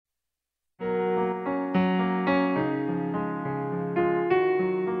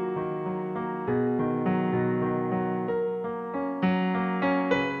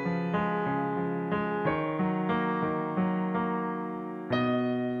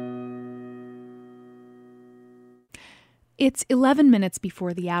It's 11 minutes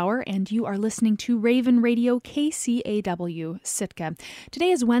before the hour, and you are listening to Raven Radio KCAW Sitka.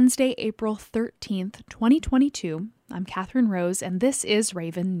 Today is Wednesday, April 13th, 2022. I'm Catherine Rose, and this is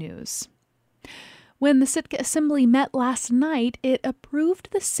Raven News. When the Sitka Assembly met last night, it approved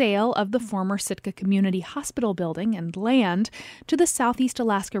the sale of the former Sitka Community Hospital building and land to the Southeast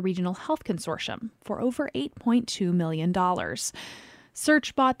Alaska Regional Health Consortium for over $8.2 million.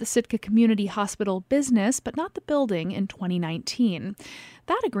 Search bought the Sitka Community Hospital business, but not the building, in 2019.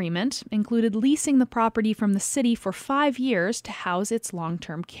 That agreement included leasing the property from the city for 5 years to house its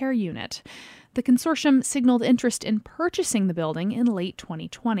long-term care unit. The consortium signaled interest in purchasing the building in late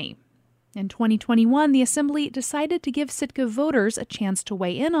 2020. In 2021, the Assembly decided to give Sitka voters a chance to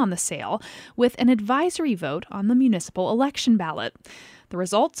weigh in on the sale with an advisory vote on the municipal election ballot. The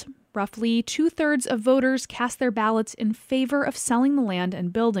result? Roughly 2/3 of voters cast their ballots in favor of selling the land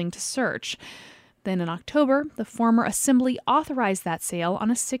and building to Search. Then in October, the former Assembly authorized that sale on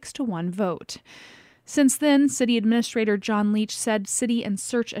a 6-1 vote. Since then, City Administrator John Leach said City and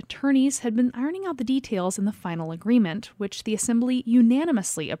Search attorneys had been ironing out the details in the final agreement, which the Assembly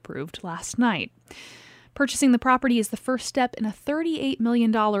unanimously approved last night. Purchasing the property is the first step in a $38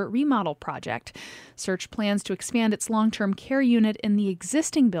 million remodel project. Search plans to expand its long-term care unit in the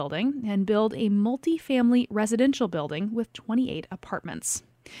existing building and build a multi-family residential building with 28 apartments.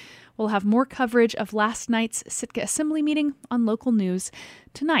 We'll have more coverage of last night's Sitka Assembly meeting on local news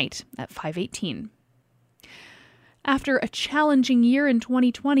tonight at 5:18. After a challenging year in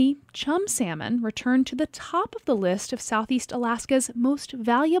 2020, chum salmon returned to the top of the list of Southeast Alaska's most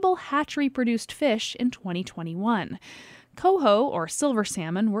valuable hatchery-produced fish in 2021. Coho, or silver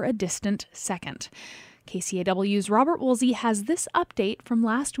salmon, were a distant second. KCAW's Robert Woolsey has this update from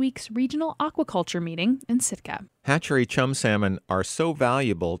last week's regional aquaculture meeting in Sitka. Hatchery chum salmon are so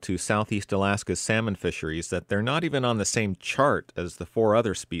valuable to Southeast Alaska's salmon fisheries that they're not even on the same chart as the 4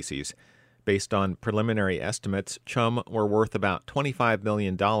 other species. Based on preliminary estimates, chum were worth about $25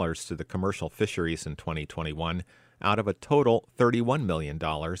 million to the commercial fisheries in 2021, out of a total $31 million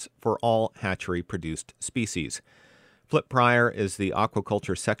for all hatchery-produced species. Flip Pryor is the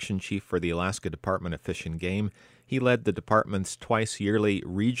aquaculture section chief for the Alaska Department of Fish and Game. He led the department's twice-yearly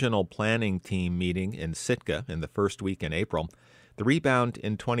regional planning team meeting in Sitka in the first week in April. The rebound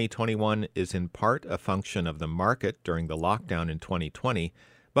in 2021 is in part a function of the market during the lockdown in 2020,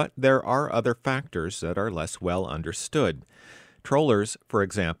 but there are other factors that are less well understood. Trollers, for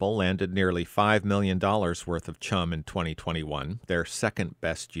example, landed nearly $5 million worth of chum in 2021, their second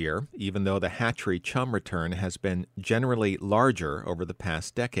best year, even though the hatchery chum return has been generally larger over the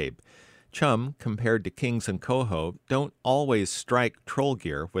past decade. Chum, compared to kings and coho, don't always strike troll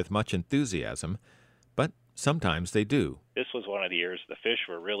gear with much enthusiasm, but sometimes they do. This was one of the years the fish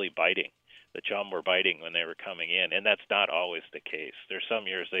were really biting. The chum were biting when they were coming in, and that's not always the case. There's some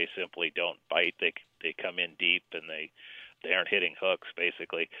years they simply don't bite. They come in deep, and they aren't hitting hooks,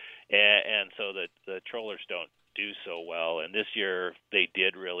 basically. And so the trollers don't do so well, and this year they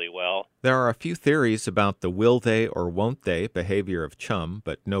did really well. There are a few theories about the will they or won't they behavior of chum,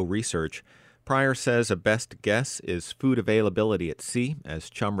 but no research. Pryor says a best guess is food availability at sea as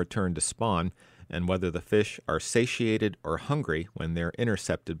chum return to spawn, and whether the fish are satiated or hungry when they're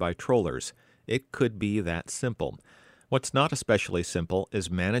intercepted by trollers. It could be that simple. What's not especially simple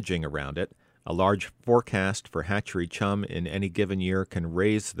is managing around it. A large forecast for hatchery chum in any given year can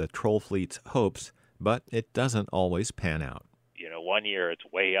raise the troll fleet's hopes, but it doesn't always pan out. You know, one year it's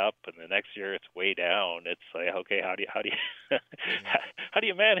way up, and the next year it's way down. It's like, okay, how do you how do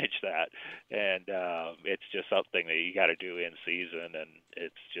you manage that? And it's just something that you got to do in season, and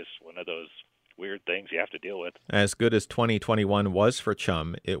it's just one of those weird things you have to deal with. As good as 2021 was for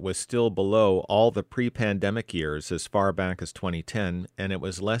chum, it was still below all the pre-pandemic years as far back as 2010, and it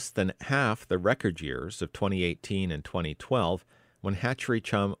was less than half the record years of 2018 and 2012, when hatchery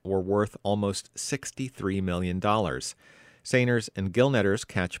chum were worth almost $63 million. Seiners and gillnetters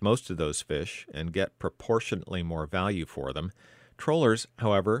catch most of those fish and get proportionately more value for them. Trollers,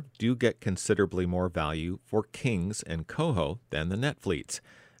 however, do get considerably more value for kings and coho than the net fleets.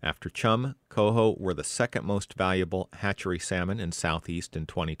 After chum, coho were the second most valuable hatchery salmon in Southeast in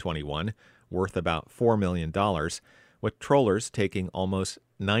 2021, worth about $4 million, with trollers taking almost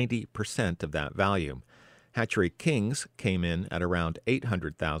 90% of that value. Hatchery kings came in at around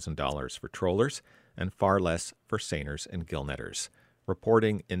 $800,000 for trollers and far less for seiners and gillnetters.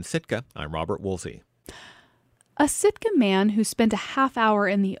 Reporting in Sitka, I'm Robert Woolsey. A Sitka man who spent a half hour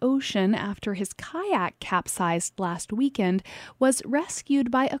in the ocean after his kayak capsized last weekend was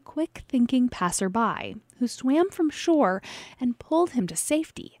rescued by a quick-thinking passerby who swam from shore and pulled him to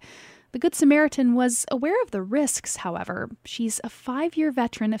safety. The Good Samaritan was aware of the risks, however. She's a 5-year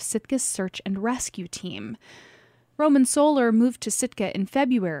veteran of Sitka's search and rescue team. Roman Solar moved to Sitka in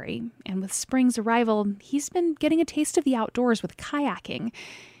February, and with spring's arrival, he's been getting a taste of the outdoors with kayaking.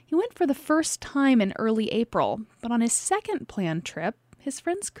 He went for the first time in early April, but on his second planned trip, his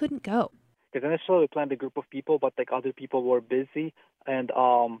friends couldn't go. Because initially we planned a group of people, but other people were busy, and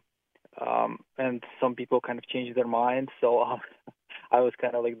some people kind of changed their minds. So I was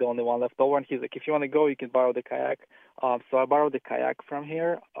kind of the only one left over. And he's like, "If you want to go, you can borrow the kayak." So I borrowed the kayak from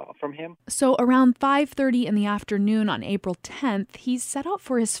him. So around 5:30 in the afternoon on April 10th, he set out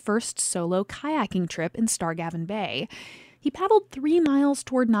for his first solo kayaking trip in Stargavin Bay. He paddled 3 miles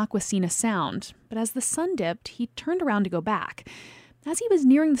toward Nakwasina Sound, but as the sun dipped, he turned around to go back. As he was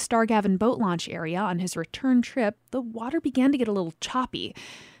nearing the Stargavin boat launch area on his return trip, the water began to get a little choppy.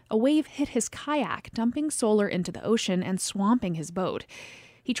 A wave hit his kayak, dumping Solar into the ocean and swamping his boat.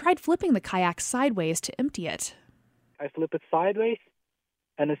 He tried flipping the kayak sideways to empty it. I flip it sideways,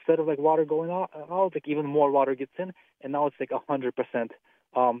 and instead of water going out, even more water gets in, and now it's 100%.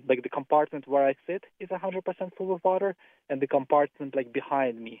 The compartment where I sit is 100% full of water, and the compartment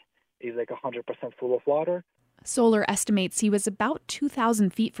behind me is 100% full of water. Solar estimates he was about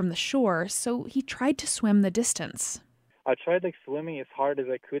 2,000 feet from the shore, so he tried to swim the distance. I tried swimming as hard as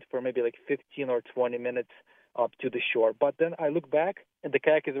I could for maybe 15 or 20 minutes up to the shore. But then I look back and the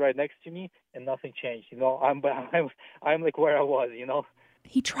kayak is right next to me and nothing changed. I'm where I was,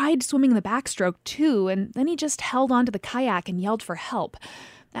 He tried swimming the backstroke too, and then he just held onto the kayak and yelled for help.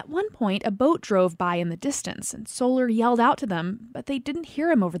 At one point, a boat drove by in the distance, and Solar yelled out to them, but they didn't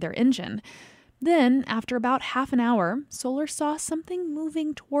hear him over their engine. Then, after about half an hour, Solar saw something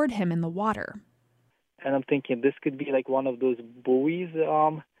moving toward him in the water. And I'm thinking this could be one of those buoys,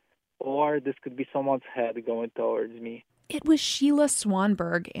 or this could be someone's head going towards me. It was Sheila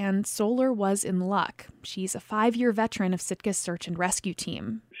Swanberg, and Solar was in luck. She's a 5-year veteran of Sitka's search and rescue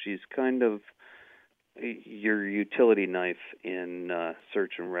team. She's kind of your utility knife in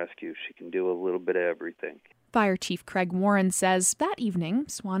search and rescue. She can do a little bit of everything. Fire Chief Craig Warren says that evening,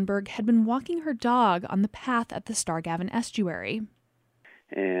 Swanberg had been walking her dog on the path at the Stargavin estuary.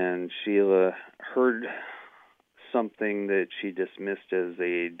 And Sheila heard something that she dismissed as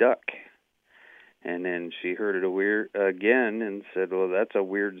a duck. And then she heard it again and said, "Well, that's a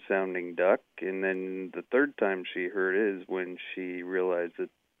weird-sounding duck." And then the third time she heard it is when she realized that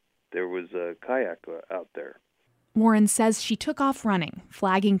there was a kayak out there. Warren says she took off running,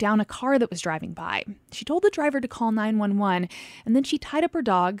 flagging down a car that was driving by. She told the driver to call 911, and then she tied up her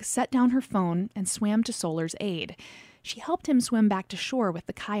dog, set down her phone, and swam to Solar's aid. She helped him swim back to shore with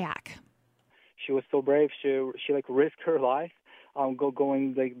the kayak. She was so brave. She risked her life,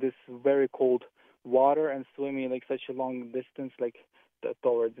 going this very cold water and swimming such a long distance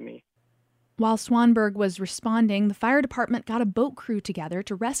towards me. While Swanberg was responding, the fire department got a boat crew together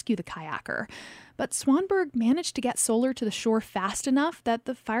to rescue the kayaker. But Swanberg managed to get Solar to the shore fast enough that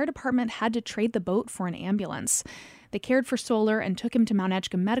the fire department had to trade the boat for an ambulance. They cared for Solar and took him to Mount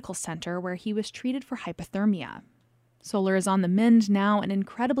Edgecombe Medical Center, where he was treated for hypothermia. Solar is on the mend now and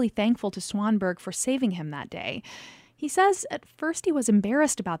incredibly thankful to Swanberg for saving him that day. He says at first he was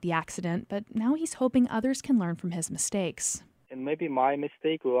embarrassed about the accident, but now he's hoping others can learn from his mistakes. And maybe my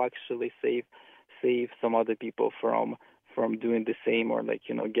mistake will actually save some other people from doing the same or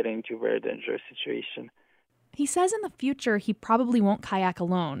getting into a very dangerous situation. He says in the future he probably won't kayak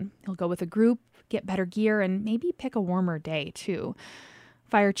alone. He'll go with a group, get better gear, and maybe pick a warmer day too.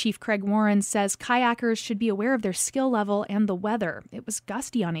 Fire Chief Craig Warren says kayakers should be aware of their skill level and the weather. It was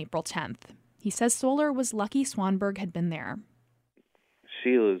gusty on April 10th. He says Solar was lucky Swanberg had been there.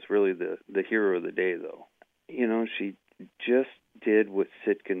 Sheila's really the hero of the day, though. She just did what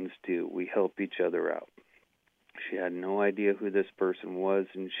Sitkans do. We help each other out. She had no idea who this person was,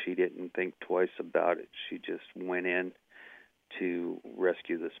 and she didn't think twice about it. She just went in to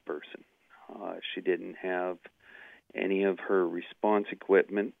rescue this person. She didn't have any of her response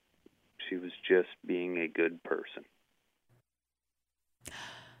equipment. She was just being a good person.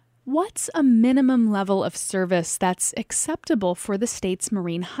 What's a minimum level of service that's acceptable for the state's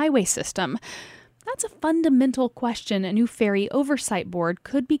marine highway system? That's a fundamental question a new ferry oversight board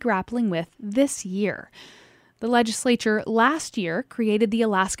could be grappling with this year. The legislature last year created the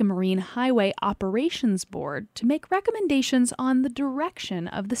Alaska Marine Highway Operations Board to make recommendations on the direction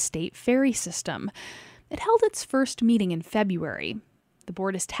of the state ferry system. It held its first meeting in February. The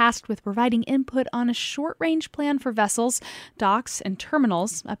board is tasked with providing input on a short-range plan for vessels, docks, and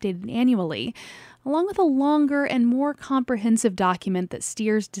terminals, updated annually, along with a longer and more comprehensive document that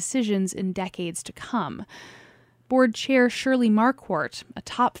steers decisions in decades to come. Board Chair Shirley Marquardt, a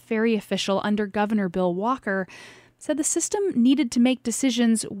top ferry official under Governor Bill Walker, said the system needed to make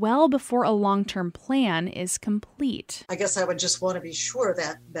decisions well before a long-term plan is complete. I guess I would just want to be sure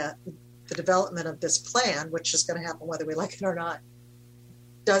that the development of this plan, which is going to happen whether we like it or not,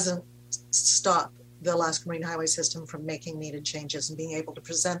 doesn't stop the Alaska Marine Highway System from making needed changes and being able to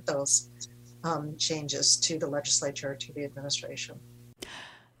present those changes to the legislature, to the administration.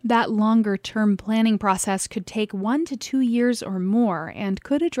 That longer-term planning process could take 1 to 2 years or more and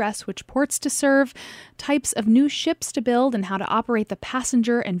could address which ports to serve, types of new ships to build, and how to operate the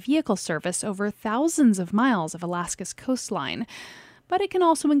passenger and vehicle service over thousands of miles of Alaska's coastline. But it can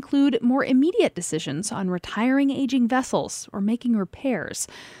also include more immediate decisions on retiring aging vessels or making repairs.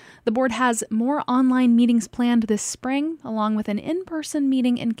 The board has more online meetings planned this spring, along with an in-person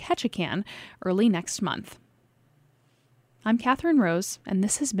meeting in Ketchikan early next month. I'm Catherine Rose, and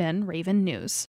this has been Raven News.